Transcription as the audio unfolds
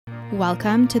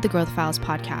Welcome to the Growth Files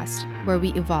podcast, where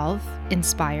we evolve,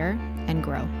 inspire, and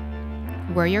grow.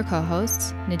 We're your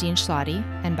co-hosts, Nadine Schlotty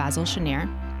and Basil Chenier.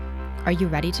 Are you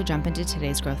ready to jump into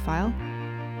today's Growth File?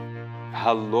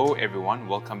 Hello, everyone.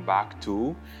 Welcome back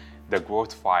to the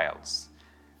Growth Files.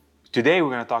 Today,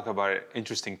 we're going to talk about an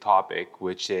interesting topic,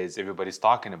 which is everybody's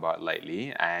talking about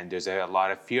lately, and there's a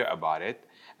lot of fear about it.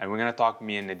 And we're going to talk,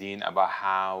 me and Nadine, about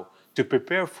how to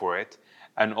prepare for it,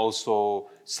 and also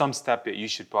some step that you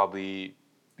should probably,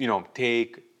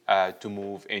 take to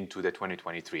move into the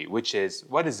 2023, which is,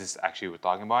 what is this actually we're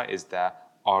talking about, is the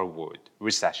R word,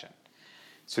 recession.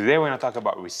 So today, we're going to talk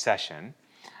about recession.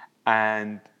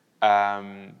 And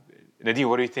Nadine,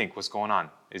 what do you think? What's going on?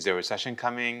 Is there a recession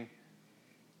coming?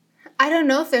 I don't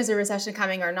know if there's a recession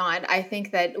coming or not. I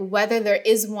think that whether there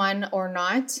is one or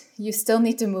not, you still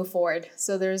need to move forward.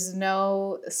 So there's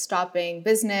no stopping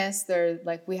business.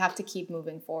 We have to keep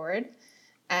moving forward.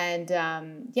 And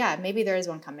maybe there is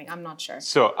one coming. I'm not sure.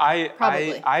 So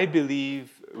I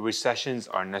believe recessions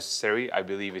are necessary. I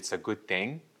believe it's a good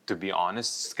thing, to be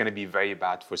honest. It's going to be very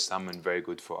bad for some and very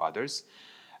good for others.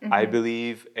 Mm-hmm. I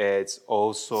believe it's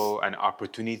also an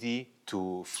opportunity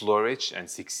to flourish and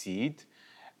succeed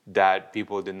that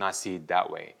people did not see it that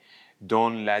way.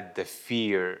 Don't let the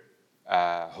fear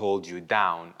hold you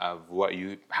down of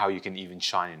how you can even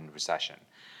shine in recession.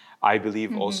 I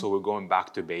believe also we're going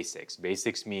back to basics.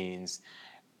 Basics means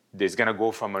there's gonna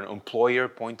go from an employer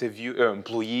point of view,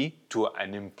 employee to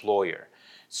an employer.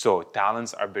 So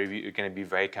talents are gonna be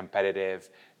very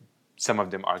competitive. Some of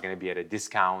them are gonna be at a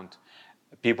discount.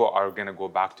 People are gonna go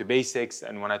back to basics.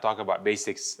 And when I talk about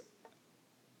basics,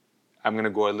 I'm going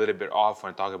to go a little bit off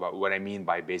when I talk about what I mean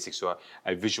by basics, so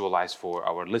I visualize for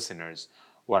our listeners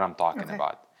what I'm talking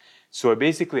about. So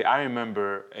basically, I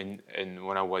remember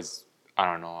when I was,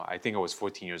 I think I was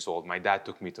 14 years old, my dad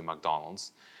took me to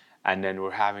McDonald's, and then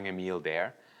we're having a meal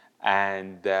there.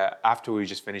 And after we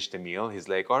just finished the meal, he's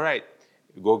like, all right,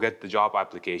 go get the job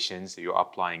applications you're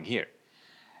applying here.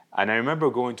 And I remember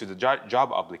going to the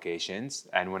job applications,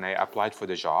 and when I applied for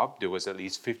the job, there was at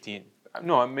least 15,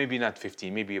 no, maybe not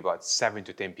 15, maybe about 7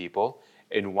 to 10 people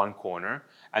in one corner,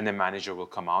 and the manager will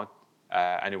come out,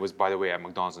 and it was, by the way, at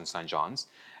McDonald's and St. John's,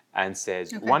 and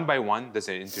says, one by one, does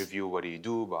an interview, what do you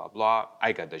do, blah, blah.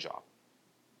 I got the job.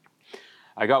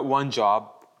 I got one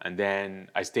job, and then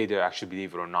I stayed there, actually,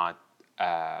 believe it or not,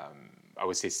 I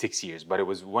would say 6 years, but it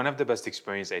was one of the best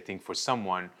experiences, I think, for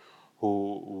someone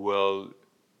who will,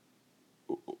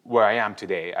 where I am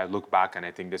today. I look back, and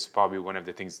I think this is probably one of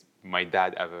the things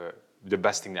the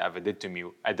best thing that ever did to me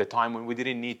at the time when we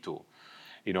didn't need to,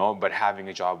 but having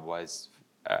a job was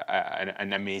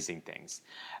an amazing thing.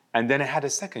 And then I had a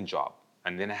second job,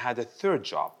 and then I had a third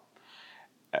job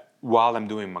while I'm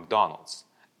doing McDonald's.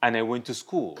 And I went to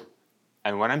school.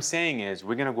 And what I'm saying is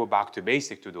we're going to go back to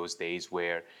basic to those days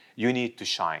where you need to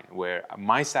shine, where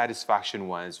my satisfaction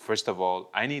was, first of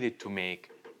all, I needed to make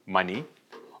money,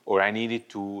 or I needed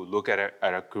to look at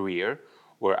a career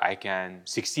where I can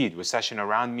succeed. Recession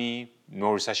around me,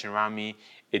 no recession around me,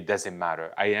 it doesn't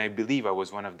matter. I believe I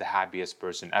was one of the happiest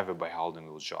person ever by holding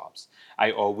those jobs.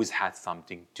 I always had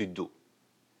something to do,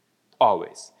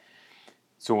 always.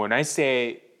 So when I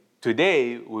say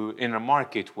today, we're in a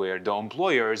market where the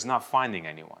employer is not finding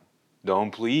anyone. The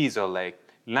employees are like,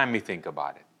 let me think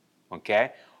about it,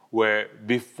 okay? Where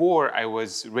before I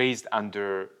was raised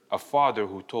under a father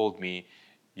who told me,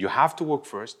 you have to work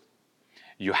first.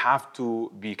 You have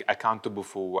to be accountable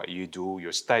for what you do,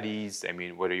 your studies. I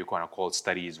mean, whether you want to call it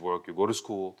studies, work, you go to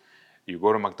school, you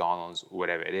go to McDonald's,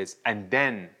 whatever it is, and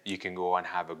then you can go and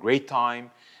have a great time.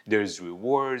 There's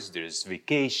rewards, there's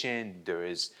vacation, there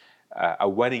is a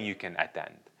wedding you can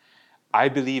attend. I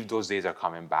believe those days are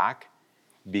coming back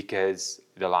because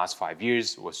the last 5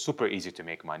 years was super easy to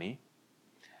make money.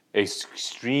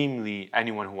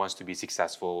 Anyone who wants to be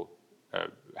successful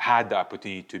had the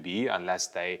opportunity to be, unless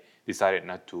they decided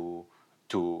not to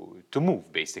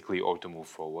move, basically, or to move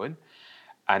forward.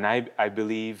 And I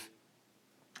believe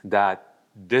that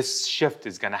this shift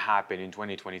is going to happen in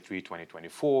 2023,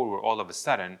 2024, where all of a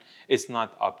sudden, it's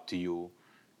not up to you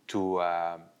to,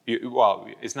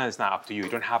 it's not up to you. You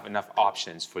don't have enough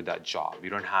options for that job. You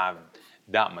don't have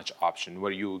that much option.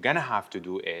 What you're going to have to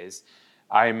do is,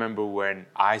 I remember when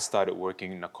I started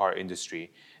working in the car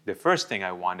industry, the first thing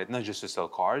I wanted, not just to sell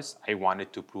cars, I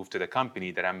wanted to prove to the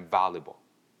company that I'm valuable.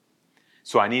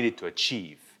 So I needed to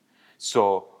achieve.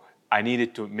 So I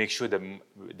needed to make sure that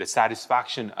the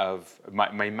satisfaction of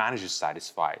my manager is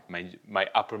satisfied, my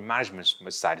upper management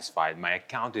was satisfied, my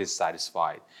accountant is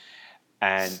satisfied.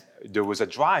 And there was a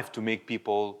drive to make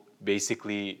people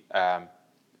basically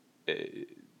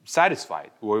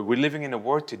satisfied. We're living in a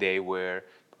world today where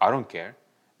I don't care.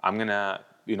 I'm gonna,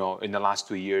 in the last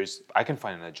 2 years, I can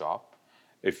find a job.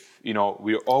 If,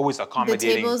 we're always accommodating.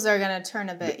 The tables are going to turn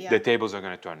a bit, The tables are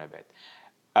going to turn a bit.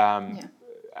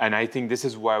 And I think this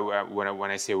is why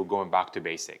when I say we're going back to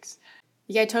basics.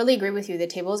 Yeah, I totally agree with you. The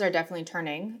tables are definitely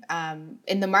turning.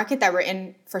 In the market that we're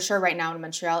in, for sure, right now in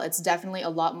Montreal, it's definitely a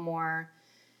lot more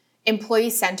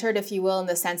employee-centered, if you will, in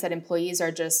the sense that employees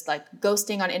are just like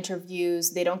ghosting on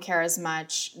interviews. They don't care as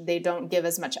much. They don't give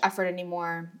as much effort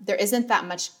anymore. There isn't that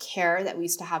much care that we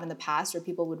used to have in the past where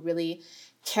people would really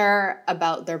care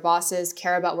about their bosses,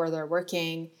 care about where they're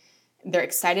working. They're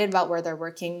excited about where they're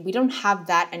working. We don't have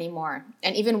that anymore.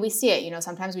 And even we see it,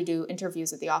 sometimes we do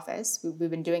interviews at the office.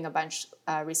 We've been doing a bunch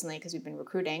recently because we've been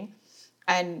recruiting.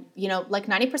 And, like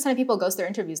 90% of people ghost their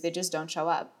interviews. They just don't show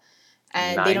up.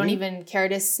 And 90? they don't even care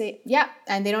to say,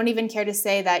 and they don't even care to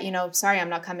say that, sorry, I'm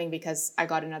not coming because I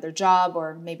got another job,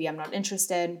 or maybe I'm not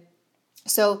interested.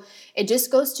 So it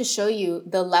just goes to show you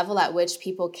the level at which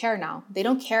people care now. They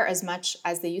don't care as much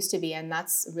as they used to be, and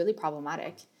that's really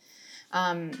problematic.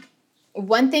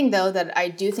 One thing, though, that I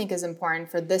do think is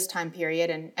important for this time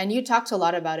period, and you talked a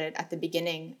lot about it at the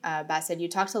beginning, Bassett, you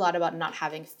talked a lot about not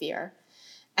having fear.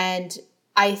 And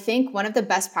I think one of the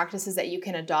best practices that you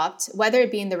can adopt, whether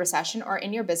it be in the recession or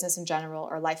in your business in general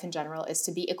or life in general, is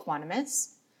to be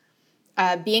equanimous.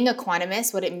 Being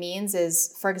equanimous, what it means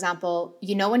is, for example,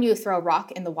 when you throw a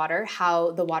rock in the water,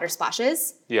 how the water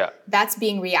splashes? Yeah. That's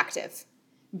being reactive.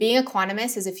 Being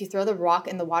equanimous is if you throw the rock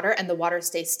in the water and the water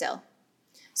stays still.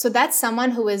 So that's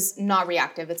someone who is not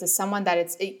reactive. It's someone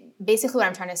that basically what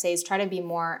I'm trying to say is try to be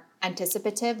more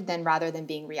anticipative rather than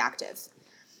being reactive.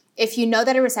 If you know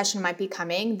that a recession might be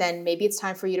coming, then maybe it's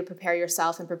time for you to prepare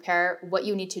yourself and prepare what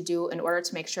you need to do in order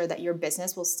to make sure that your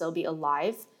business will still be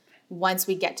alive once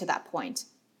we get to that point,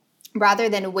 rather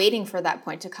than waiting for that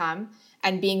point to come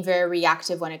and being very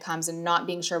reactive when it comes and not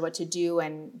being sure what to do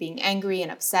and being angry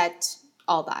and upset,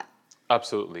 all that.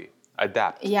 Absolutely.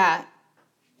 Adapt. Yeah.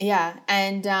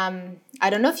 And I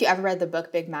don't know if you ever read the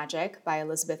book Big Magic by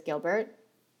Elizabeth Gilbert.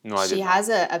 No, I did not. She has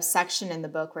a section in the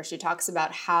book where she talks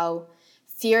about how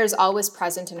fear is always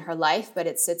present in her life, but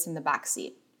it sits in the back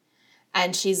seat.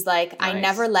 And she's like, Nice. I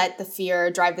never let the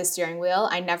fear drive the steering wheel.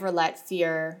 I never let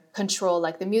fear control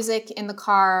like the music in the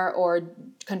car or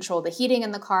control the heating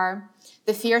in the car.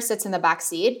 The fear sits in the back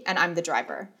seat and I'm the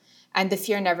driver. And the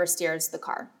fear never steers the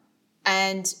car.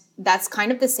 And that's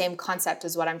kind of the same concept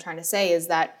as what I'm trying to say, is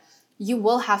that you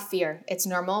will have fear. It's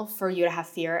normal for you to have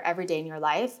fear every day in your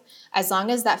life, as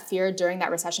long as that fear during that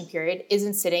recession period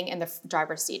isn't sitting in the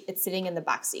driver's seat. It's sitting in the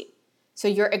back seat. So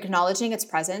you're acknowledging its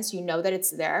presence. You know that it's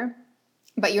there,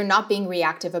 but you're not being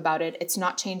reactive about it. It's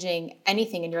not changing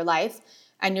anything in your life,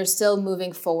 and you're still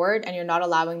moving forward, and you're not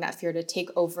allowing that fear to take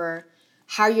over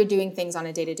how you're doing things on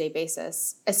a day-to-day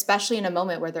basis, especially in a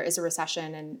moment where there is a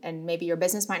recession and maybe your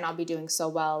business might not be doing so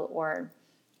well, or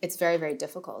it's very, very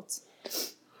difficult.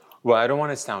 Well, I don't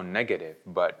want to sound negative,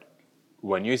 but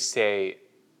when you say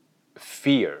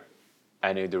fear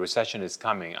and if the recession is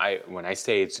coming, when I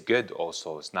say it's good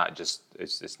also, it's not just,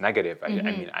 it's negative.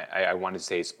 Mm-hmm. I want to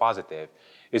say it's positive.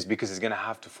 It's because it's going to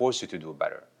have to force you to do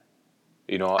better.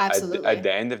 Absolutely. At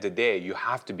the end of the day, you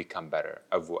have to become better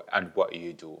at what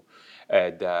you do.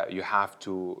 You have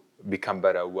to become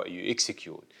better at what you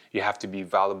execute. You have to be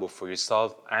valuable for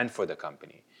yourself and for the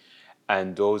company.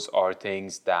 And those are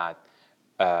things that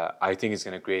I think is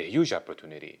going to create a huge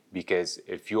opportunity, because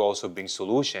if you also bring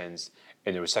solutions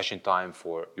in a recession time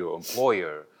for your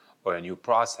employer or a new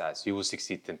process, you will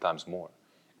succeed 10 times more,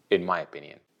 in my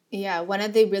opinion. Yeah, one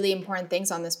of the really important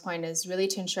things on this point is really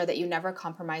to ensure that you never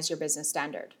compromise your business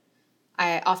standard.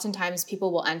 Oftentimes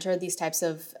people will enter these types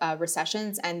of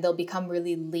recessions and they'll become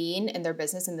really lean in their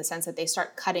business, in the sense that they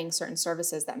start cutting certain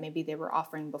services that maybe they were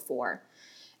offering before.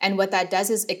 And what that does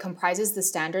is it comprises the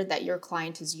standard that your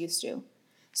client is used to.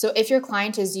 So if your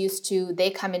client is used to, they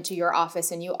come into your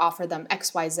office and you offer them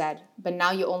XYZ, but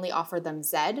now you only offer them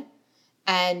Z.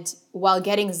 And while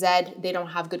getting Z, they don't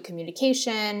have good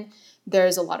communication,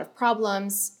 there's a lot of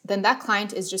problems, then that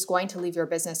client is just going to leave your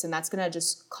business, and that's going to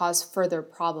just cause further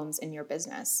problems in your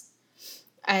business.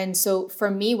 And so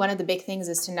for me, one of the big things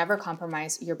is to never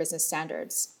compromise your business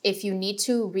standards. If you need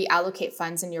to reallocate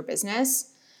funds in your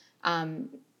business,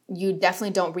 you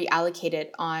definitely don't reallocate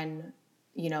it on,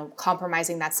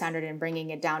 compromising that standard and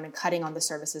bringing it down and cutting on the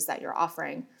services that you're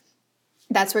offering.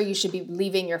 That's where you should be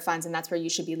leaving your funds, and that's where you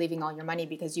should be leaving all your money,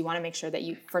 because you want to make sure that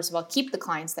you, first of all, keep the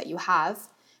clients that you have,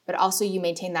 but also you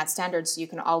maintain that standard so you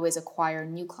can always acquire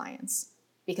new clients.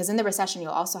 Because in the recession,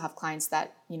 you'll also have clients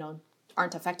that,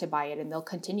 aren't affected by it, and they'll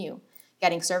continue.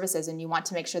 getting services, and you want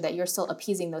to make sure that you're still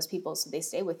appeasing those people so they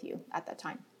stay with you at that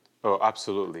time. Oh,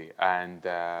 absolutely. And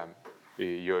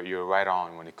you're right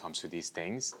on when it comes to these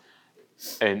things.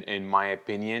 And in my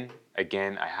opinion,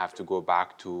 again, I have to go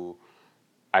back to,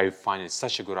 I find it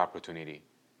such a good opportunity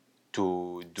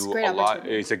to It's a do great a lot.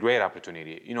 opportunity. It's a great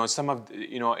opportunity.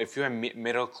 If you're a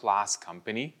middle class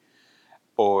company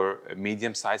or a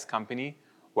medium sized company,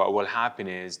 what will happen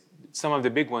is some of the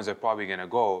big ones are probably going to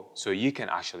go, so you can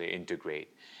actually integrate.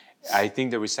 I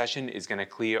think the recession is going to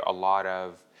clear a lot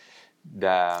of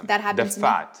That the happened to me.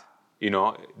 fat.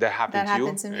 That happened That to you.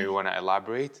 happened to You me. want to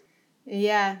elaborate?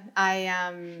 Yeah, I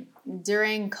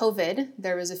during COVID,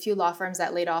 there was a few law firms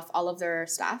that laid off all of their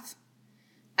staff.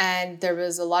 And there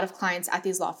was a lot of clients at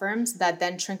these law firms that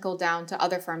then trickled down to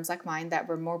other firms like mine that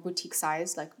were more boutique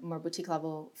sized, like more boutique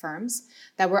level firms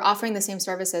that were offering the same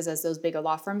services as those bigger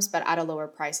law firms, but at a lower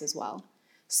price as well.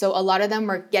 So a lot of them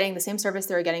were getting the same service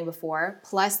they were getting before,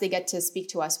 plus they get to speak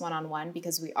to us one-on-one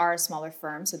because we are a smaller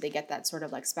firm, so they get that sort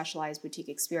of like specialized boutique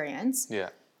experience. Yeah.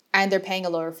 And they're paying a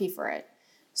lower fee for it.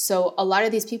 So a lot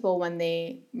of these people, when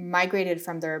they migrated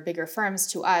from their bigger firms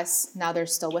to us, now they're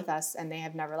still with us and they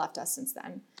have never left us since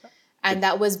then. And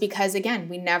that was because, again,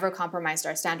 we never compromised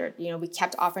our standard. We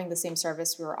kept offering the same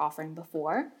service we were offering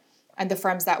before. And the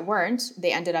firms that weren't,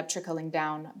 they ended up trickling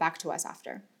down back to us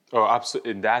after. Oh,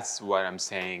 absolutely. That's what I'm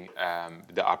saying.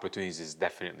 The opportunities is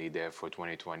definitely there for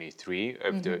 2023.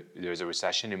 If there's a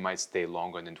recession, it might stay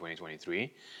longer than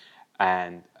 2023.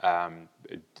 And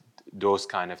those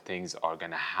kind of things are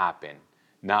going to happen.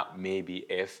 Not maybe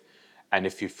if. And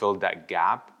if you fill that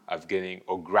gap of getting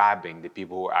or grabbing the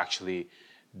people who are actually,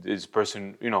 this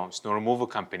person, snow removal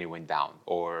company went down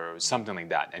or something like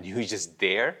that. And you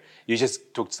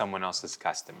just took someone else's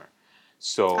customer.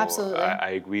 So Absolutely.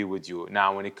 I agree with you.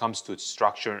 Now, when it comes to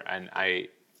structure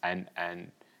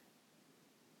and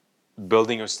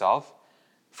building yourself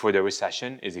for the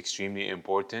recession is extremely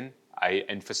important. I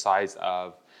emphasize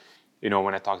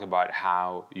when I talked about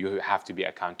how you have to be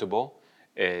accountable,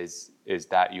 is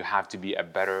that you have to be a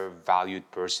better valued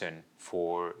person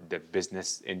for the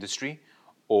business industry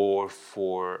or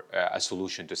for a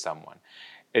solution to someone.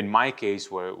 In my case,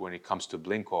 when it comes to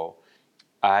Blinko,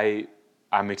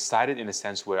 I'm excited in a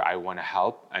sense where I want to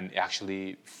help and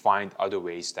actually find other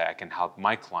ways that I can help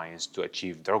my clients to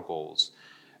achieve their goals,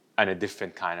 and a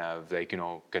different kind of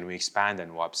can we expand on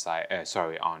website?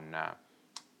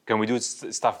 Can we do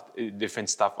different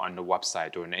stuff on the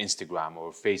website or on Instagram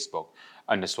or Facebook,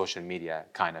 on the social media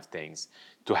kind of things,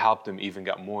 to help them even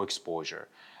get more exposure.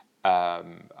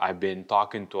 I've been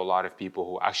talking to a lot of people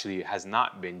who actually has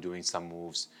not been doing some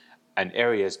moves and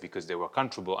areas because they were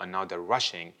comfortable, and now they're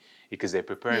rushing because they're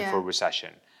preparing for a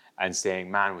recession and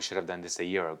saying, man, we should have done this a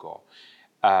year ago.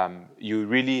 You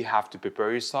really have to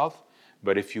prepare yourself,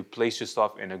 but if you place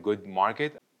yourself in a good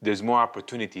market, there's more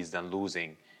opportunities than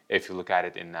losing. If you look at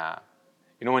it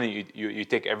when you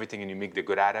take everything and you make the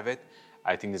good out of it,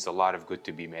 I think there's a lot of good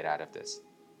to be made out of this.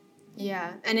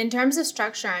 Yeah. And in terms of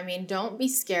structure, don't be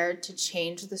scared to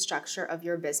change the structure of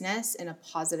your business in a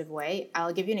positive way.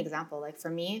 I'll give you an example. Like for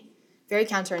me, very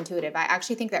counterintuitive. I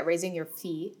actually think that raising your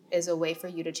fee is a way for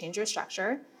you to change your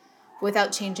structure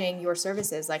without changing your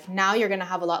services. Like now you're going to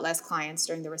have a lot less clients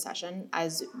during the recession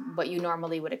as what you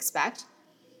normally would expect.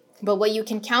 But what you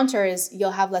can counter is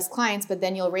you'll have less clients, but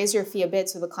then you'll raise your fee a bit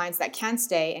so the clients that can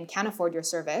stay and can afford your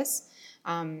service,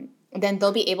 then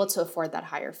they'll be able to afford that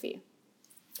higher fee.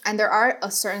 And there are a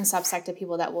certain subsect of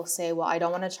people that will say, well, I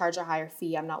don't want to charge a higher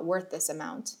fee. I'm not worth this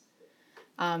amount.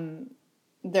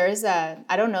 There is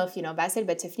I don't know if you know, Basil,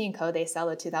 but Tiffany & Co., they sell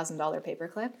a $2,000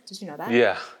 paperclip. Did you know that?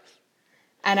 Yeah.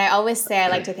 And I always say I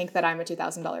like to think that I'm a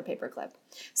 $2,000 paperclip.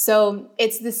 So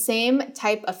it's the same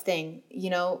type of thing.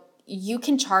 You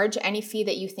can charge any fee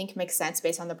that you think makes sense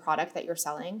based on the product that you're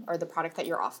selling or the product that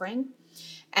you're offering.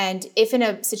 And if in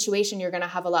a situation you're going to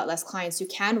have a lot less clients, you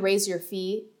can raise your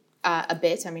fee a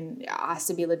bit. It has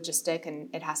to be logistic and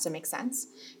it has to make sense.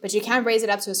 But you can raise it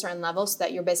up to a certain level so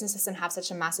that your business doesn't have such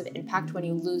a massive impact when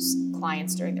you lose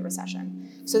clients during the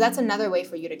recession. So that's another way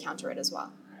for you to counter it as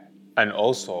well. And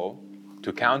also,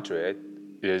 to counter it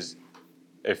is,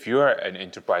 if you're an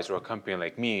enterprise or a company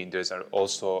like me, there's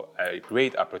also a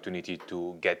great opportunity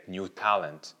to get new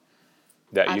talent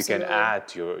that Absolutely. you can add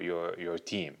to your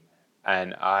team.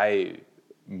 And I'm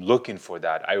looking for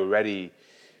that. I already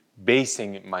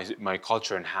basing my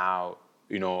culture and how,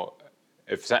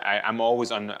 if I'm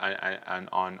always on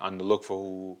the look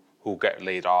for who get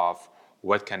laid off,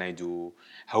 what can I do,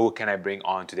 who can I bring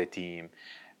on to the team,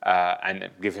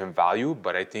 and give him value.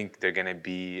 But I think they're gonna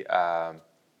be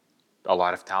a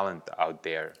lot of talent out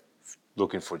there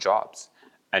looking for jobs,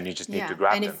 and you just need to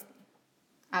grab them.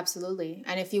 Absolutely.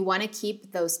 And if you want to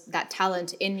keep that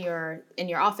talent in your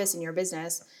office, in your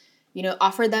business,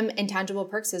 offer them intangible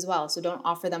perks as well. So don't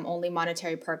offer them only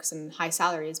monetary perks and high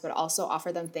salaries, but also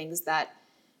offer them things that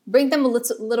bring them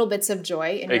little bits of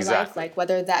joy in your life. Like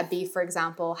whether that be, for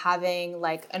example, having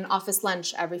like an office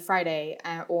lunch every Friday,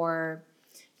 or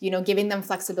giving them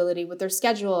flexibility with their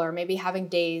schedule, or maybe having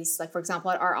days, like for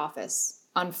example, at our office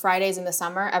on Fridays in the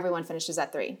summer, everyone finishes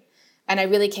at 3. And I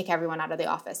really kick everyone out of the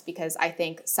office because I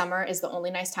think summer is the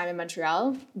only nice time in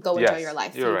Montreal. Go enjoy your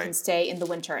life. You can stay in the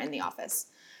winter in the office.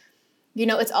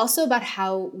 It's also about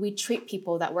how we treat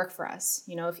people that work for us.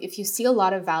 If you see a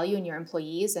lot of value in your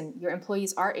employees, and your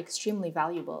employees are extremely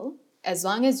valuable, as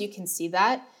long as you can see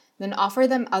that, then offer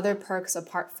them other perks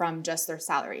apart from just their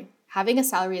salary. Having a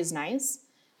salary is nice,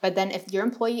 but then if your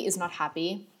employee is not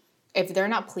happy, if they're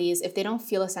not pleased, if they don't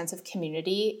feel a sense of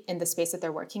community in the space that they're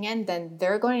working in, then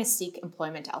they're going to seek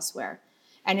employment elsewhere.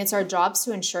 And it's our jobs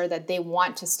to ensure that they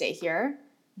want to stay here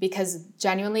because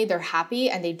genuinely they're happy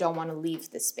and they don't want to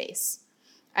leave this space.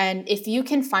 And if you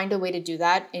can find a way to do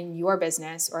that in your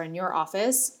business or in your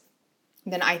office,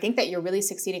 then I think that you're really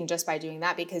succeeding just by doing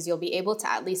that, because you'll be able to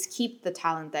at least keep the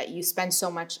talent that you spend so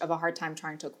much of a hard time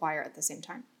trying to acquire at the same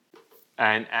time.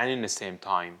 And in the same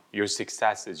time, your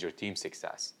success is your team's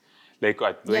success. Like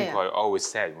at Blinko, I always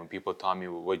said, when people tell me,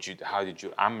 how did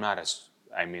you,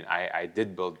 I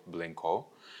did build Blinko,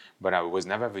 but I was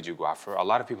never a videographer. A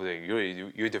lot of people say,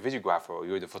 you're the videographer or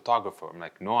you're the photographer. I'm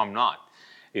like, no, I'm not.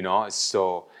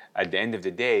 So at the end of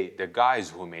the day, the guys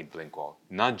who made Blinko,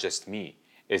 not just me,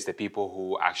 is the people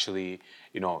who actually,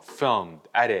 filmed,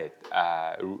 edit,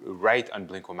 write on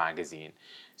Blinko magazine.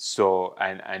 So,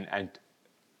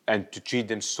 and to treat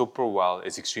them super well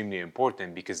is extremely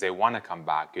important because they want to come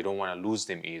back. You don't want to lose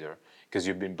them either because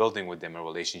you've been building with them a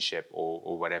relationship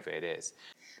or whatever it is.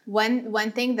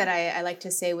 One thing that I like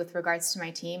to say with regards to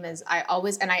my team is I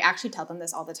actually tell them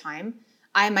this all the time,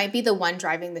 I might be the one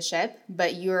driving the ship,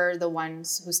 but you're the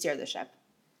ones who steer the ship.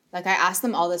 Like I ask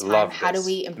them all the time, how do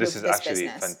we improve this business? This is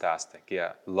actually fantastic.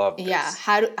 Yeah, love this. Yeah,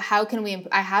 how can we?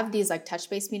 I have these like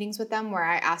touch-based meetings with them where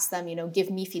I ask them, give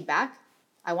me feedback.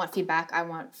 I want feedback. I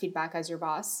want feedback as your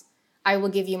boss. I will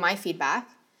give you my feedback,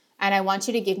 and I want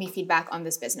you to give me feedback on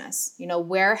this business.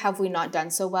 Where have we not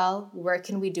done so well? Where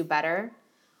can we do better?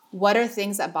 What are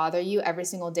things that bother you every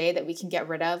single day that we can get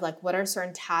rid of? Like, what are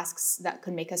certain tasks that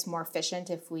could make us more efficient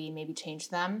if we maybe change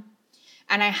them?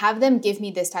 And I have them give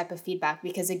me this type of feedback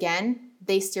because, again,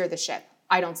 they steer the ship.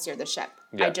 I don't steer the ship.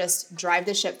 Yeah. I just drive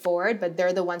the ship forward, but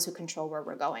they're the ones who control where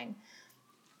we're going.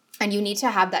 And you need to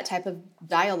have that type of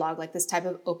dialogue, like this type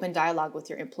of open dialogue with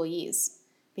your employees,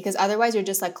 because otherwise you're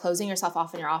just like closing yourself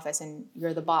off in your office and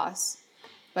you're the boss.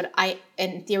 But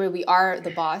in theory, we are the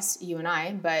boss, you and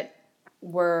I, but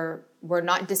we're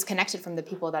not disconnected from the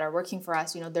people that are working for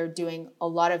us. They're doing a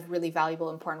lot of really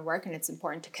valuable, important work, and it's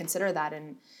important to consider that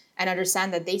and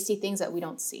understand that they see things that we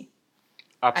don't see.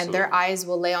 Absolutely. And their eyes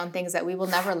will lay on things that we will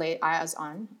never lay eyes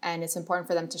on. And it's important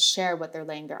for them to share what they're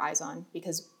laying their eyes on,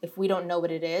 because if we don't know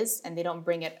what it is and they don't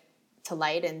bring it to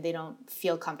light and they don't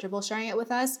feel comfortable sharing it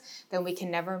with us, then we can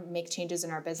never make changes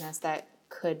in our business that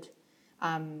could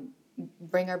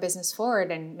bring our business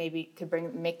forward and maybe could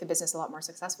make the business a lot more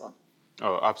successful.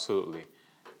 Oh, absolutely.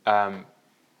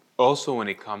 Also, when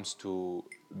it comes to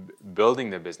building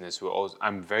the business,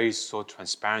 I'm very so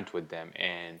transparent with them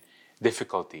and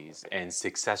difficulties and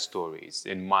success stories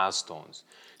and milestones.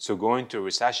 So going to a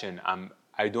recession,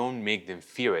 I don't make them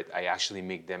fear it. I actually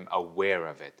make them aware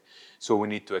of it. So we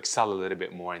need to excel a little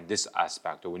bit more in this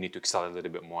aspect, or we need to excel a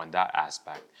little bit more in that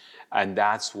aspect. And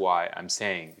that's why I'm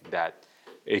saying that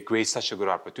it creates such a good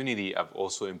opportunity of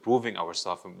also improving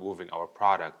ourselves, improving our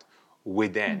product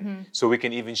within, so we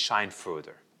can even shine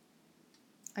further.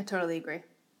 I totally agree.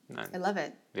 I love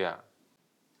it. Yeah.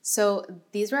 So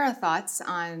these were our thoughts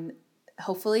on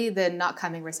hopefully the not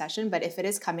coming recession, but if it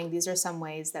is coming, these are some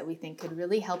ways that we think could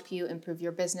really help you improve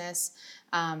your business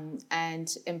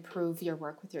and improve your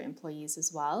work with your employees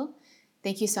as well.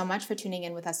 Thank you so much for tuning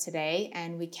in with us today,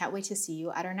 and we can't wait to see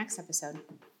you at our next episode.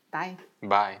 Bye.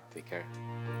 Bye. Take care.